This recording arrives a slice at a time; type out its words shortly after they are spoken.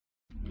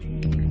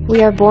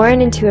We are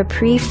born into a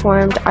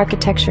pre-formed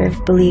architecture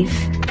of belief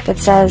that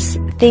says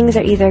things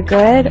are either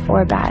good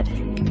or bad.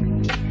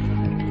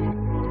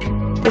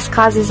 This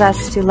causes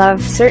us to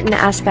love certain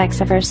aspects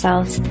of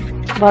ourselves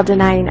while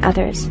denying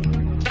others.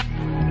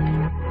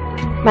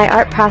 My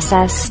art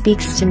process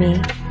speaks to me.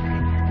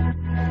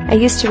 I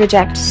used to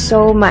reject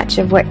so much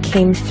of what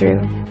came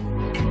through.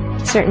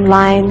 Certain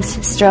lines,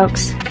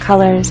 strokes,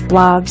 colors,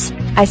 blobs,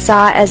 I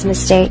saw as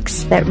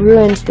mistakes that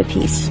ruined the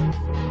piece.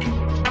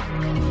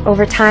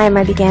 Over time,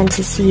 I began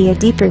to see a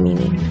deeper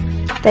meaning,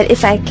 that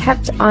if I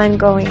kept on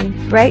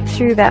going right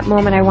through that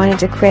moment I wanted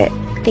to quit,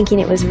 thinking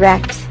it was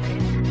wrecked,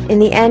 in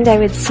the end I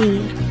would see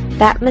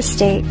that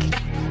mistake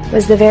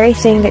was the very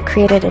thing that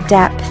created a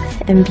depth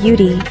and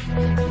beauty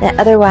that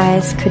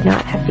otherwise could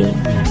not have been.